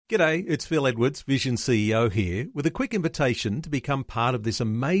G'day, it's Phil Edwards, Vision CEO here, with a quick invitation to become part of this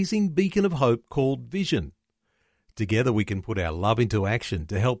amazing beacon of hope called Vision. Together we can put our love into action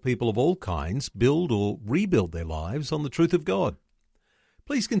to help people of all kinds build or rebuild their lives on the truth of God.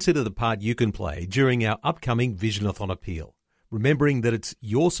 Please consider the part you can play during our upcoming Visionathon appeal, remembering that it's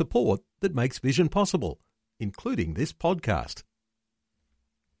your support that makes Vision possible, including this podcast.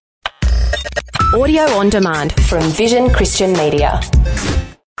 Audio on demand from Vision Christian Media.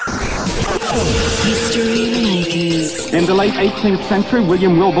 History Makers. In the late 18th century,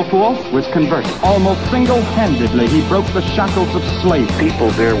 William Wilberforce was converted. Almost single-handedly, he broke the shackles of slavery. People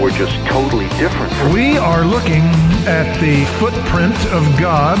there were just totally different. We are looking at the footprint of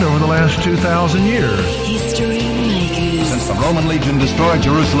God over the last 2,000 years. History Makers. Since the Roman legion destroyed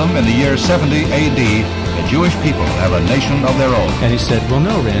Jerusalem in the year 70 A.D., the Jewish people have a nation of their own. And he said, well,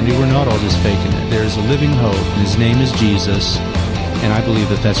 no, Randy, we're not all just faking it. There's a living hope, and his name is Jesus. And I believe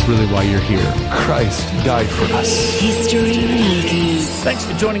that that's really why you're here. Christ died for us. History Makers. Thanks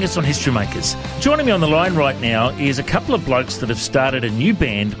for joining us on History Makers. Joining me on the line right now is a couple of blokes that have started a new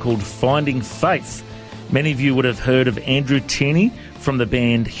band called Finding Faith. Many of you would have heard of Andrew Tierney from the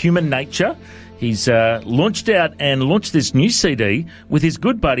band Human Nature. He's launched this new CD with his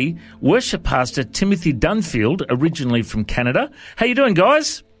good buddy, worship pastor Timothy Dunfield, originally from Canada. How you doing,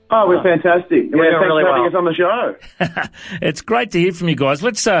 guys? Oh, we're fantastic. We're thanks really for having well. us on the show. It's great to hear from you guys.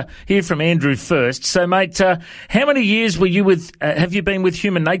 Let's hear from Andrew first. So, mate, how many years were you with? Have you been with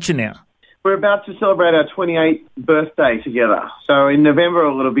Human Nature now? We're about to celebrate our 28th birthday together. So in November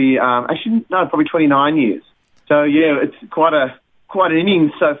it'll be probably 29 years. So yeah, it's quite an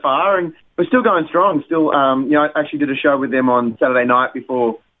innings so far, and we're still going strong. Still, I actually did a show with them on Saturday night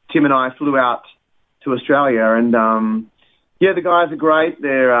before Tim and I flew out to Australia, and yeah, the guys are great.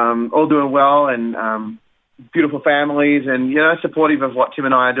 They're all doing well, and beautiful families, and supportive of what Tim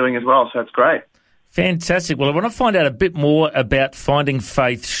and I are doing as well. So it's great. Fantastic. Well, I want to find out a bit more about Finding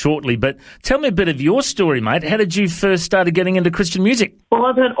Faith shortly, but tell me a bit of your story, mate. How did you first start getting into Christian music? Well,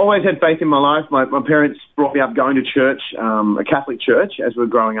 I've always had faith in my life. My parents brought me up going to church, a Catholic church, as we were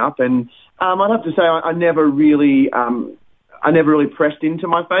growing up, and I'd have to say I never really pressed into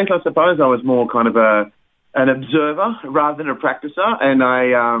my faith. I suppose I was more kind of an observer rather than a practicer,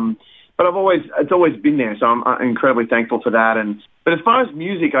 and but it's always been there, so I'm incredibly thankful for that. But as far as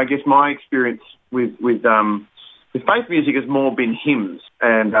music, I guess my experience with faith music has more been hymns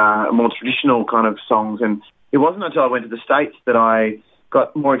and more traditional kind of songs, and it wasn't until I went to the States that I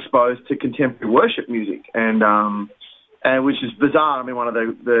got more exposed to contemporary worship music, and which is bizarre. I mean, one of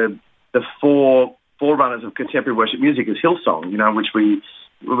the forerunners of contemporary worship music is Hillsong, which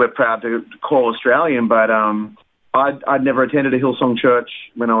we're proud to call Australian, but I'd never attended a Hillsong church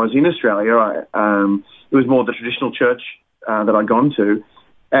when I was in Australia. It was more the traditional church that I'd gone to.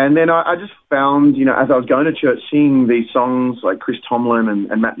 And then I just found, as I was going to church, seeing these songs like Chris Tomlin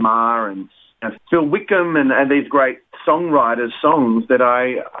and Matt Maher and Phil Wickham and these great songwriters' songs that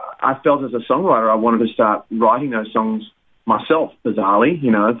I felt as a songwriter I wanted to start writing those songs myself, bizarrely.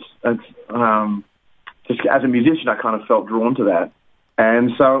 It's just as a musician I kind of felt drawn to that.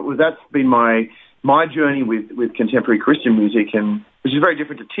 And so that's been my journey with contemporary Christian music, and which is very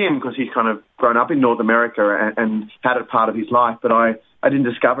different to Tim because he's kind of grown up in North America and had it part of his life, but I didn't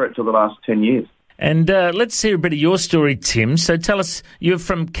discover it till the last 10 years. And let's hear a bit of your story, Tim. So tell us, you're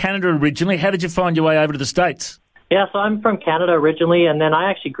from Canada originally. How did you find your way over to the States? Yeah, so I'm from Canada originally, and then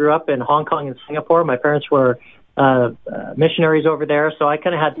I actually grew up in Hong Kong and Singapore. My parents were missionaries over there, so I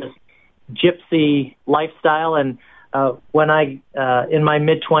kind of had this gypsy lifestyle, and when in my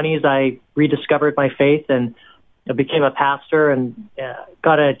mid-20s, I rediscovered my faith and became a pastor and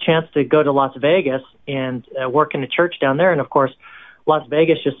got a chance to go to Las Vegas and work in a church down there. And, of course, Las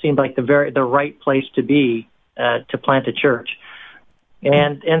Vegas just seemed like the right place to be to plant a church.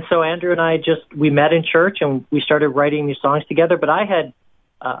 And so Andrew and I we met in church and we started writing these songs together. But I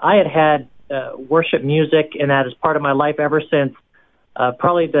had worship music and that as part of my life ever since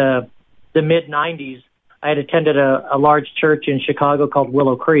probably the mid-'90s. I had attended a large church in Chicago called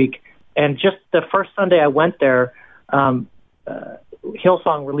Willow Creek, and just the first Sunday I went there,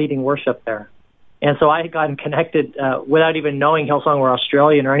 Hillsong were leading worship there. And so I had gotten connected without even knowing Hillsong were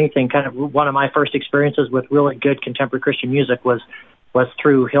Australian or anything. Kind of one of my first experiences with really good contemporary Christian music was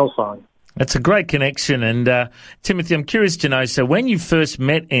through Hillsong. That's a great connection. And Timothy, I'm curious to know, so when you first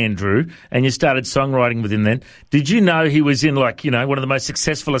met Andrew and you started songwriting with him then, did you know he was in one of the most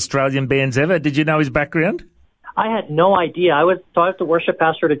successful Australian bands ever? Did you know his background? I had no idea. I was the worship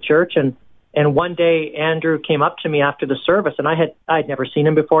pastor at a church, and one day Andrew came up to me after the service, and I had never seen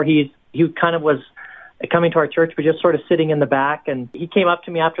him before. He kind of was coming to our church, but just sort of sitting in the back. And he came up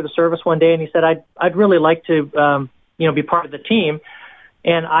to me after the service one day and he said, I'd really like to, be part of the team.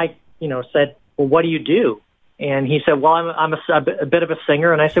 And I, said, well, what do you do? And he said, well, I'm a bit of a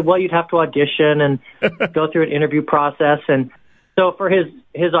singer. And I said, well, you'd have to audition and go through an interview process. And so for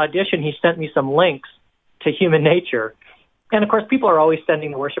his audition, he sent me some links to Human Nature. And of course, people are always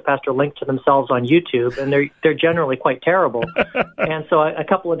sending the worship pastor a link to themselves on YouTube, and they're generally quite terrible. And so a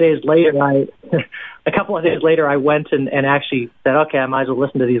couple of days later, I went and actually said, okay, I might as well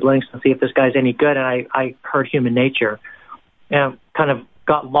listen to these links and see if this guy's any good. And I heard Human Nature, and kind of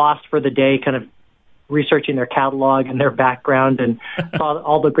got lost for the day, kind of researching their catalog and their background, and saw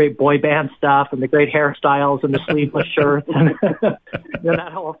all the great boy band stuff and the great hairstyles and the sleeveless shirts and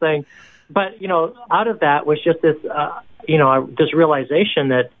that whole thing. But, out of that was just this, this realization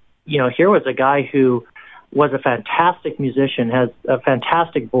that, here was a guy who was a fantastic musician, has a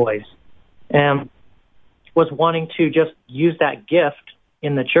fantastic voice, and was wanting to just use that gift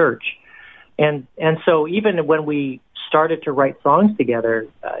in the church. And so even when we started to write songs together,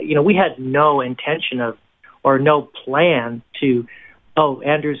 we had no intention of, or no plan to,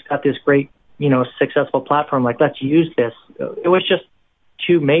 Andrew's got this great, successful platform, like, let's use this. It was just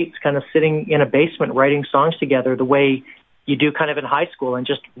two mates kind of sitting in a basement writing songs together the way you do kind of in high school, and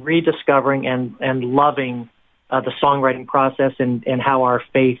just rediscovering and loving the songwriting process and how our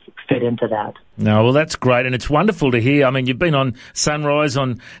faith fit into that. No, well, that's great, and it's wonderful to hear. I mean, you've been on Sunrise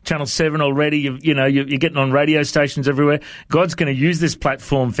on Channel 7 already. You're getting on radio stations everywhere. God's going to use this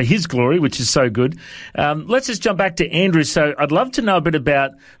platform for His glory, which is so good. Let's just jump back to Andrew. So I'd love to know a bit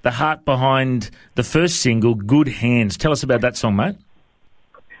about the heart behind the first single, Good Hands. Tell us about that song, mate.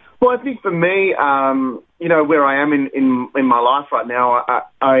 Well, I think for me, where I am in my life right now,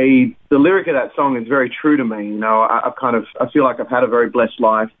 the lyric of that song is very true to me. I feel like I've had a very blessed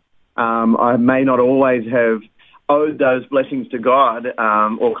life. I may not always have owed those blessings to God,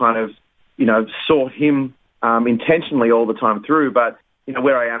 or sought Him intentionally all the time through. But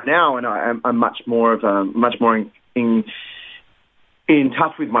where I am now, and I'm much more in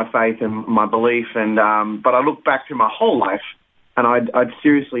touch with my faith and my belief. And but I look back through my whole life, and I'd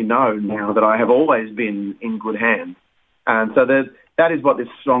seriously know now that I have always been in good hands. And so that is what this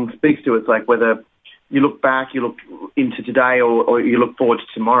song speaks to. It's like whether you look back, you look into today, or you look forward to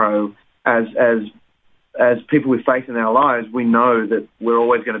tomorrow, as people with faith in our lives, we know that we're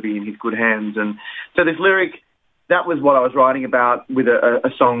always going to be in His good hands. And so this lyric, that was what I was writing about with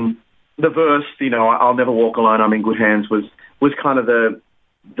a song. The verse, I'll never walk alone, I'm in good hands, was kind of the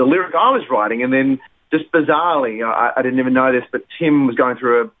lyric I was writing. And then just bizarrely, I didn't even know this, but Tim was going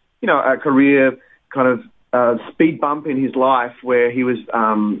through a career kind of speed bump in his life where he was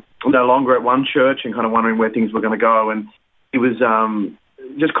no longer at one church and kind of wondering where things were going to go. And he was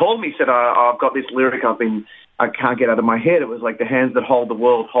just called me, said, I've got this lyric I can't get out of my head. It was like, the hands that hold the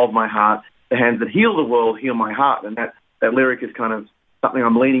world hold my heart. The hands that heal the world heal my heart. And that lyric is kind of something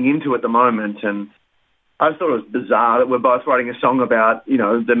I'm leaning into at the moment. And I just thought it was bizarre that we're both writing a song about,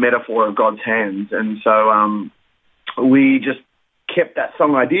 the metaphor of God's hands. And so we just kept that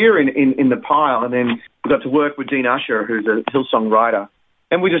song idea in the pile, and then we got to work with Dean Usher, who's a Hillsong writer.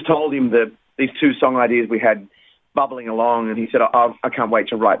 And we just told him that these two song ideas we had bubbling along, and he said, I can't wait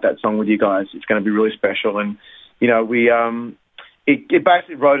to write that song with you guys. It's going to be really special. And, it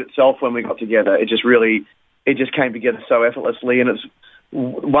basically wrote itself when we got together. It just came together so effortlessly. And it's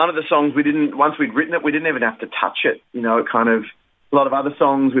one of the songs once we'd written it, we didn't even have to touch it. A lot of other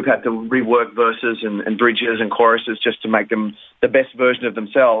songs, we've had to rework verses and bridges and choruses just to make them the best version of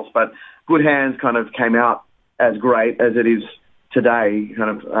themselves. But Good Hands kind of came out as great as it is today,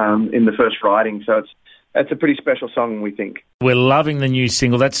 kind of in the first writing. So it's a pretty special song, we think. We're loving the new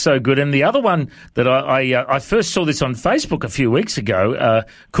single. That's so good. And the other one that I first saw this on Facebook a few weeks ago,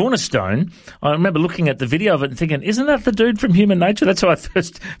 Cornerstone. I remember looking at the video of it and thinking, isn't that the dude from Human Nature? That's how I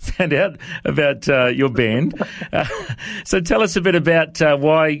first found out about your band. So tell us a bit about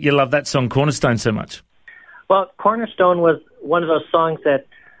why you love that song, Cornerstone, so much. Well, Cornerstone was one of those songs that,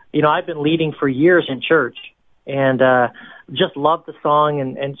 I've been leading for years in church, and just loved the song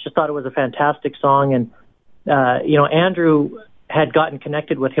and just thought it was a fantastic song. And Andrew had gotten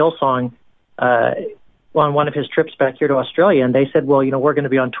connected with Hillsong on one of his trips back here to Australia, and they said, well, we're going to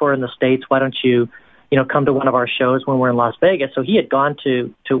be on tour in the States. Why don't you, come to one of our shows when we're in Las Vegas? So he had gone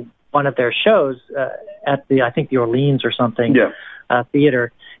to one of their shows at the Orleans or something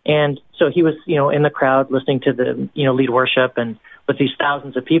theater. And so he was, in the crowd listening to the, lead worship and with these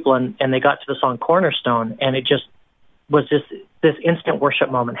thousands of people, and they got to the song Cornerstone, and it just was this instant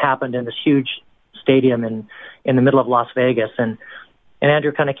worship moment happened in this huge stadium in the middle of Las Vegas. And And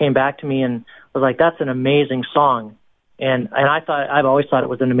Andrew kind of came back to me and was like, "That's an amazing song." And I've always thought it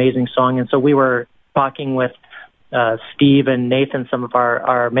was an amazing song. And so we were talking with Steve and Nathan, some of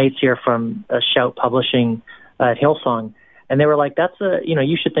our mates here from Shout Publishing at Hillsong. And they were like,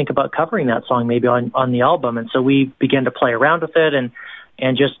 you should think about covering that song maybe on the album. And so we began to play around with it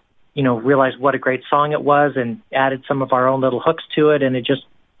and just, realized what a great song it was and added some of our own little hooks to it. And it just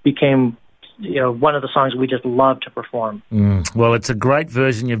became, one of the songs we just love to perform. Well, it's a great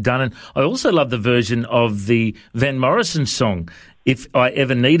version you've done. And I also love the version of the Van Morrison song, If I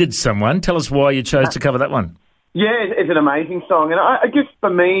Ever Needed Someone. Tell us why you chose to cover that one. Yeah, it's an amazing song. And I guess for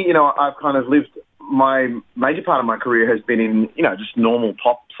me, I've kind of lived, my major part of my career has been in, just normal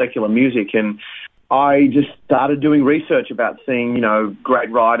pop secular music. And I just started doing research about seeing, great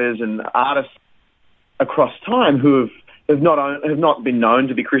writers and artists across time who have not been known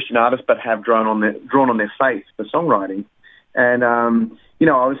to be Christian artists, but have drawn on their faith for songwriting. And, I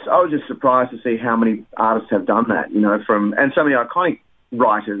was just surprised to see how many artists have done that, and so many iconic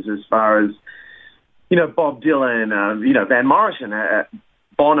writers as far as, Bob Dylan, Van Morrison,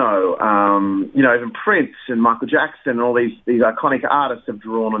 Bono, even Prince and Michael Jackson, all these iconic artists have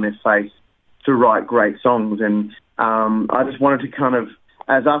drawn on their faith to write great songs. And I just wanted to kind of,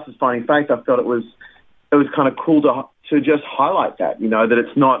 as us as Finding Faith, I felt it was kind of cool to just highlight that, that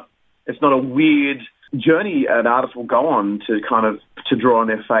it's not a weird journey an artist will go on to draw on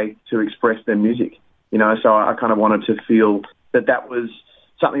their faith to express their music. So I kind of wanted to feel that was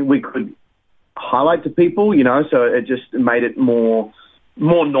something we could highlight to people, so it just made it more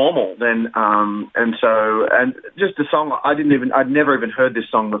normal than, and just the song, I'd never even heard this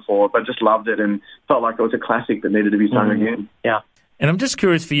song before, but just loved it and felt like it was a classic that needed to be sung again. Yeah. And I'm just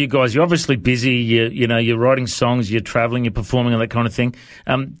curious for you guys, you're obviously busy, you're writing songs, you're travelling, you're performing and that kind of thing.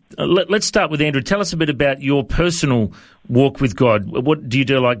 Let's start with Andrew. Tell us a bit about your personal walk with God. What do you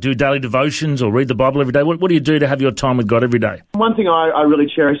do, do daily devotions or read the Bible every day? What do you do to have your time with God every day? One thing I really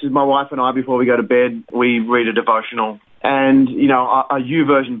cherish is my wife and I, before we go to bed, we read a devotional. And, our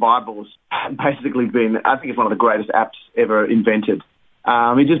YouVersion Bible has basically been, I think it's one of the greatest apps ever invented.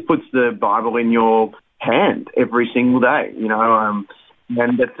 It just puts the Bible in your hand every single day, and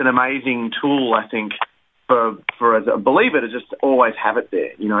it's an amazing tool, I think, for as a believer to just always have it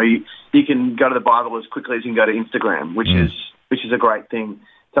there. You can go to the Bible as quickly as you can go to Instagram, which is a great thing.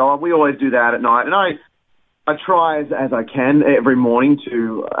 So we always do that at night, and I try as I can every morning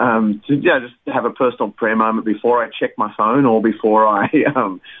to just have a personal prayer moment before I check my phone or before I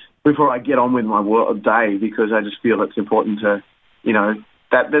get on with my day, because I just feel it's important to,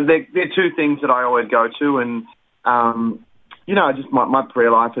 that they're two things that I always go to, and just my prayer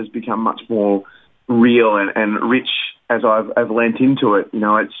life has become much more real and rich as I've lent into it.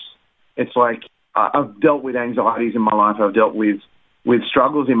 It's like I've dealt with anxieties in my life, I've dealt with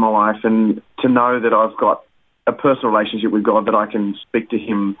struggles in my life, and to know that I've got a personal relationship with God, that I can speak to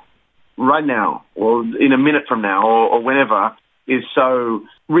Him right now or in a minute from now or whenever, is so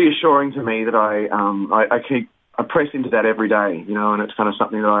reassuring to me that I press into that every day, and it's kind of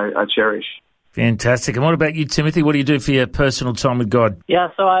something that I cherish. Fantastic. And what about you, Timothy? What do you do for your personal time with God? Yeah,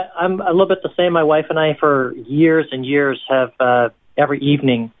 so I'm a little bit the same. My wife and I, for years and years, have every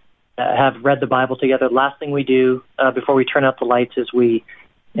evening have read the Bible together. The last thing we do before we turn out the lights is we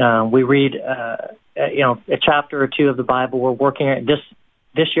read a chapter or two of the Bible. We're working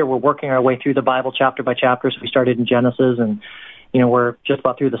this year. We're working our way through the Bible chapter by chapter. So we started in Genesis, and we're just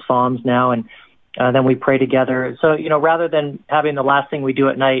about through the Psalms now, and then we pray together. So, rather than having the last thing we do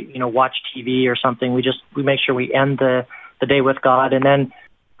at night, watch TV or something, we make sure we end the day with God. And then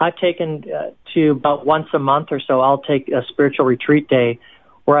I've taken to about once a month or so, I'll take a spiritual retreat day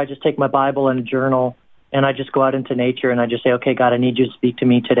where I just take my Bible and a journal, and I just go out into nature and I just say, okay, God, I need you to speak to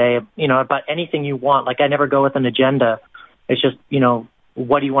me today, about anything you want. Like, I never go with an agenda. It's just,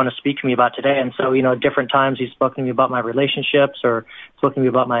 what do you want to speak to me about today? And so, different times He's spoken to me about my relationships, or spoken to me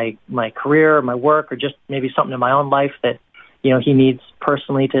about my career, or my work, or just maybe something in my own life that, He needs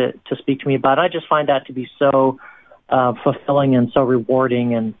personally to speak to me about. I just find that to be so fulfilling and so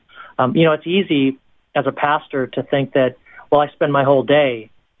rewarding. And, it's easy as a pastor to think that, well, I spend my whole day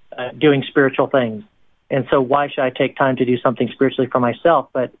doing spiritual things, and so why should I take time to do something spiritually for myself?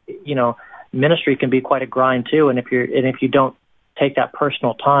 But, ministry can be quite a grind too. And if you don't take that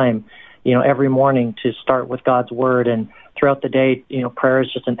personal time, every morning to start with God's Word, and throughout the day, prayer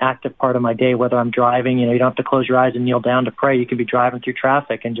is just an active part of my day. Whether I'm driving, you don't have to close your eyes and kneel down to pray. You can be driving through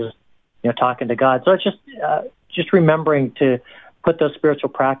traffic and just, talking to God. So it's just remembering to put those spiritual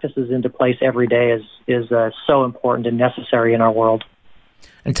practices into place every day is so important and necessary in our world.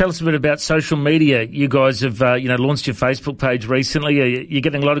 And tell us a bit about social media. You guys have, launched your Facebook page recently. Are you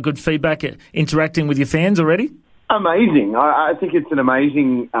getting a lot of good feedback, interacting with your fans already? Amazing. I think it's an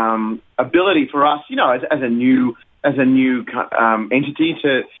amazing ability for us, as a new entity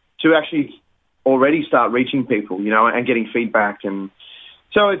to actually already start reaching people, and getting feedback. And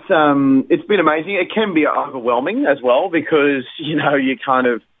so it's been amazing. It can be overwhelming as well because, you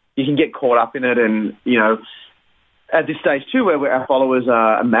can get caught up in it and, at this stage too, where our followers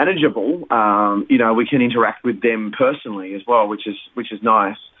are manageable, we can interact with them personally as well, which is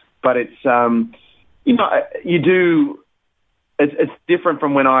nice. But it's, it's different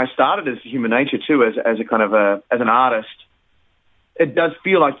from when I started as Human Nature too, as a kind of as an artist. It does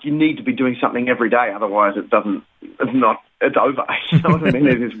feel like you need to be doing something every day, otherwise it's over. You know what I mean?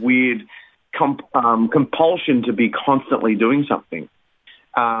 There's this weird compulsion to be constantly doing something.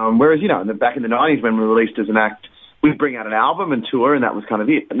 Whereas, back in the 90s when we released as an act, we'd bring out an album and tour, and that was kind of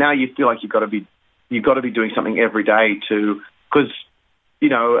it. But now you feel like you've got to be doing something every day because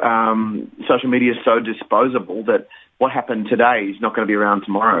social media is so disposable that what happened today is not going to be around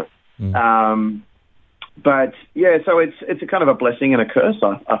tomorrow. But yeah, so it's a kind of a blessing and a curse,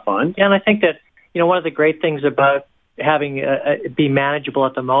 I find. Yeah, and I think that one of the great things about having be manageable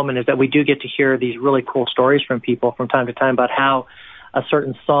at the moment is that we do get to hear these really cool stories from people from time to time about how a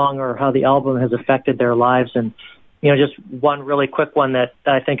certain song or how the album has affected their lives. And just one really quick one that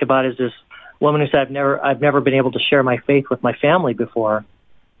I think about is this woman who said, I've never been able to share my faith with my family before,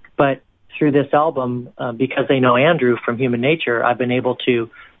 but through this album, because they know Andrew from Human Nature, I've been able to,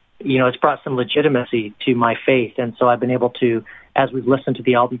 it's brought some legitimacy to my faith. And so I've been able to, as we've listened to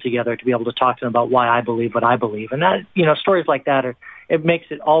the album together, to be able to talk to them about why I believe what I believe. And that, stories like that, it makes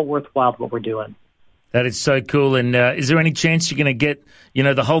it all worthwhile what we're doing. That is so cool. And is there any chance you're going to get,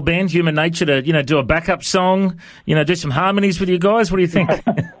 the whole band, Human Nature, to, do a backup song, do some harmonies with you guys? What do you think?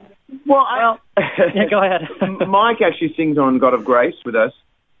 Well, yeah, go ahead. Mike actually sings on God of Grace with us.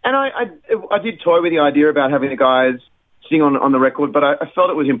 And I did toy with the idea about having the guys sing on the record, but I felt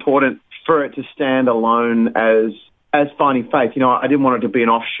it was important for it to stand alone as Finding Faith. I didn't want it to be an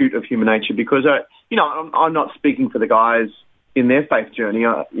offshoot of Human Nature because, I'm not speaking for the guys in their faith journey.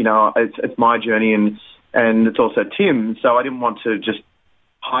 It's my journey and it's also Tim. So I didn't want to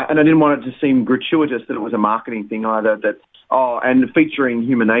and I didn't want it to seem gratuitous that it was a marketing thing either. And featuring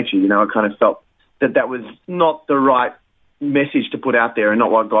Human Nature, I kind of felt that was not the right message to put out there and not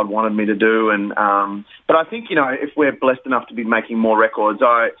what God wanted me to do. And but I think if we're blessed enough to be making more records,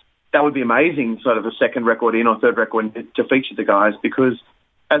 that would be amazing. Sort of a second record in or third record to feature the guys because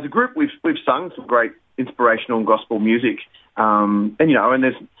as a group we've sung some great inspirational gospel music. And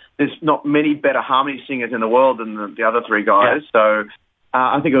there's not many better harmony singers in the world than the other three guys. Yeah. So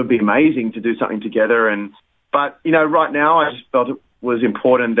I think it would be amazing to do something together. But right now I just felt it was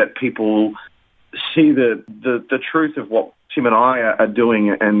important that people see the truth of what Tim and I are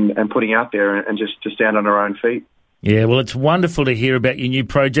doing and putting out there and just to stand on our own feet. Yeah, well, it's wonderful to hear about your new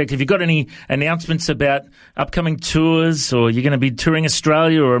project. Have you got any announcements about upcoming tours or you're going to be touring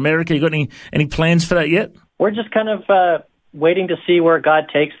Australia or America? You got any plans for that yet? We're just kind of waiting to see where God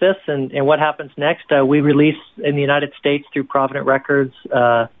takes this and what happens next. We release in the United States through Provident Records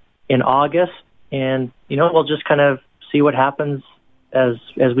in August, and we'll just kind of see what happens as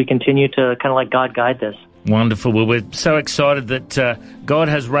we continue to kind of let God guide this. Wonderful. Well, we're so excited that God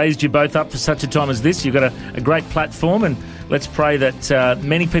has raised you both up for such a time as this. You've got a great platform, and let's pray that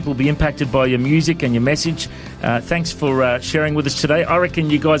many people will be impacted by your music and your message. Thanks for sharing with us today. I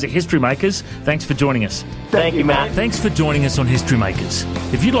reckon you guys are history makers. Thanks for joining us. Thank you, Matt. Thanks for joining us on History Makers.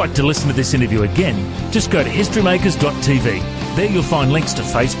 If you'd like to listen to this interview again, just go to historymakers.tv. There you'll find links to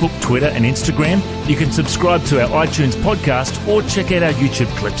Facebook, Twitter and Instagram. You can subscribe to our iTunes podcast or check out our YouTube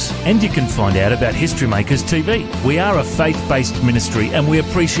clips. And you can find out about History Makers TV. We are a faith-based ministry and we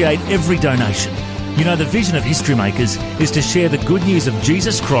appreciate every donation. The vision of History Makers is to share the good news of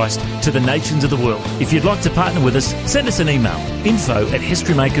Jesus Christ to the nations of the world. If you'd like to partner with us, send us an email,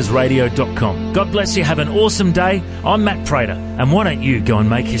 info@historymakersradio.com. God bless you. Have an awesome day. I'm Matt Prater, and why don't you go and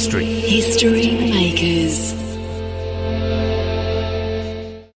make history? History Makers.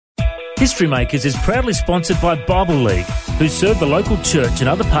 History Makers is proudly sponsored by Bible League, who serve the local church and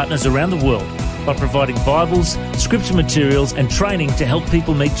other partners around the world by providing Bibles, scripture materials and training to help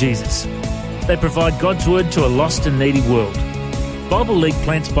people meet Jesus. They provide God's Word to a lost and needy world. Bible League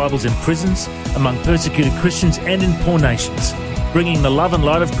plants Bibles in prisons, among persecuted Christians and in poor nations, bringing the love and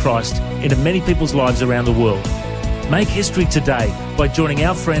light of Christ into many people's lives around the world. Make history today by joining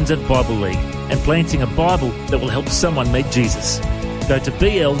our friends at Bible League and planting a Bible that will help someone meet Jesus. Go to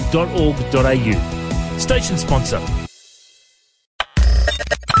bl.org.au. Station sponsor.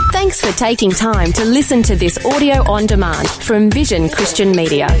 Thanks for taking time to listen to this audio on demand from Vision Christian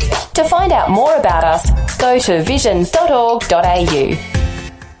Media. To find out more about us, go to vision.org.au.